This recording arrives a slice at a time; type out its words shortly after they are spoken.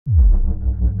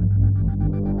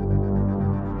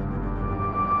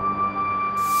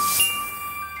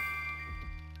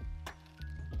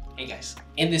guys,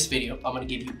 in this video, I'm going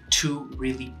to give you two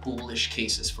really bullish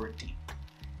cases for DeEEP.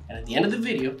 And at the end of the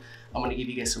video, I'm going to give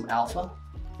you guys some alpha.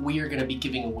 We are going to be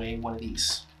giving away one of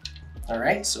these. All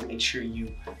right, so make sure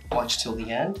you watch till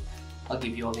the end. I'll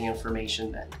give you all the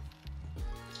information then.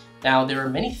 Now, there are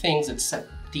many things that set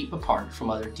DeEEP apart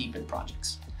from other DePIN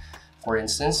projects. For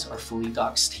instance, our fully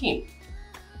doxed team.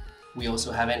 We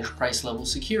also have enterprise level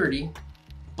security,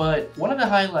 but one of the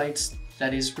highlights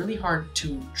that is really hard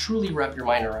to truly wrap your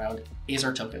mind around is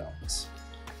our tokenomics.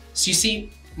 So you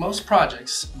see, most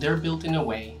projects, they're built in a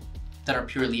way that are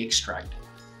purely extracted.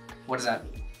 What does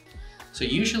that mean? So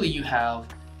usually you have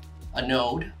a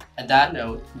node, and that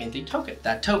node mint a token.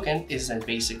 That token is then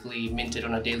basically minted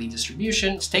on a daily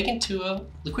distribution. It's taken to a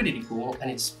liquidity pool, and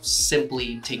it's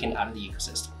simply taken out of the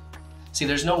ecosystem. See,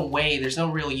 there's no way, there's no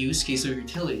real use case or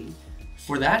utility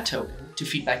for that token to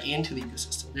feed back into the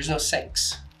ecosystem. There's no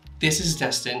sinks. This is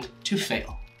destined to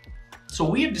fail. So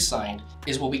what we have designed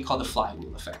is what we call the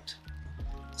flywheel effect.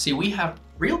 See, we have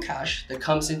real cash that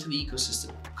comes into the ecosystem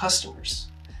of customers.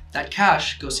 That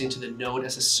cash goes into the node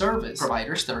as a service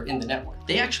providers that are in the network.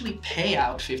 They actually pay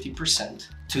out 50%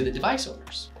 to the device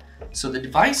owners. So the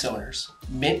device owners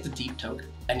mint the DeEEP token.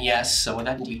 And yes, some of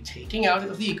that will be taken out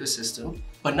of the ecosystem,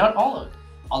 but not all of it.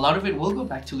 A lot of it will go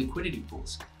back to liquidity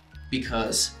pools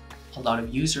because a lot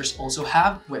of users also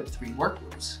have Web3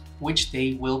 workloads, which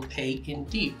they will pay in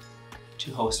DeEEP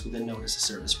to host with the node as a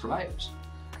service providers.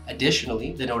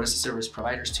 Additionally, the node as a service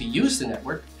providers to use the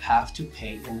network have to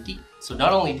pay in DeEEP. So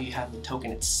not only do you have the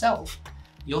token itself,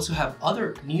 you also have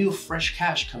other new fresh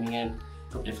cash coming in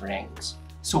from different angles.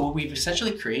 So what we've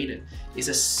essentially created is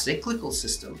a cyclical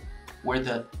system where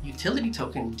the utility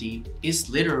token DeEEP is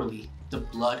literally the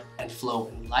blood and flow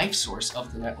and life source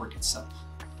of the network itself.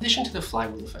 In addition to the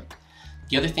flywheel effect,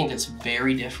 the other thing that's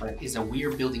very different is that we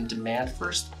are building demand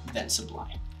first, then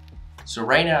supply. So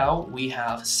right now we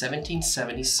have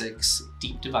 1776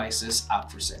 DeEEP devices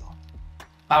out for sale.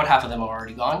 About half of them are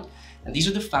already gone. And these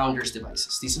are the founders'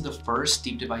 devices. These are the first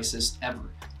DeEEP devices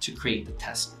ever to create the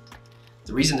testnet.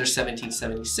 The reason there's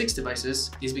 1776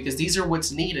 devices is because these are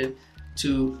what's needed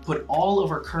to put all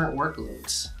of our current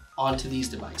workloads onto these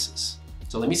devices.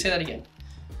 So let me say that again.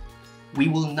 We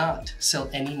will not sell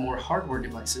any more hardware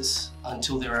devices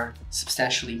until there are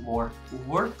substantially more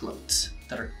workloads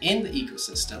that are in the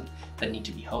ecosystem that need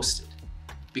to be hosted.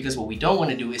 Because what we don't want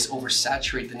to do is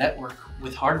oversaturate the network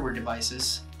with hardware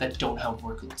devices that don't have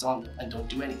workloads on them and don't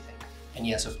do anything. And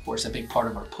yes, of course, a big part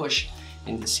of our push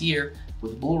in this year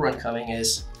with the bull run coming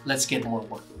is let's get more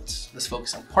workloads. Let's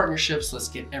focus on partnerships. Let's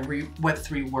get every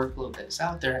Web3 workload that is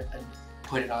out there and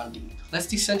put it on DeEEP. Let's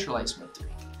decentralize Web3.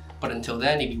 But until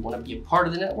then, if you want to be a part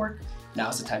of the network,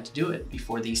 now's the time to do it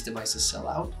before these devices sell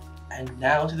out. And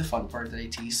now to the fun part that I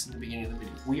teased in the beginning of the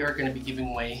video. We are going to be giving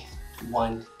away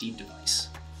one DeEEP device.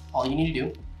 All you need to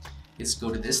do is go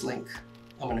to this link.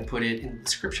 I'm going to put it in the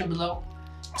description below.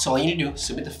 So all you need to do is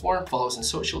submit the form, follow us on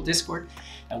social, Discord,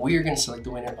 and we are going to select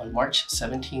the winner on March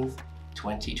 17th,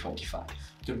 2025.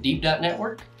 Go to DeEEP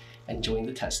Network and join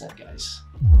the testnet, guys.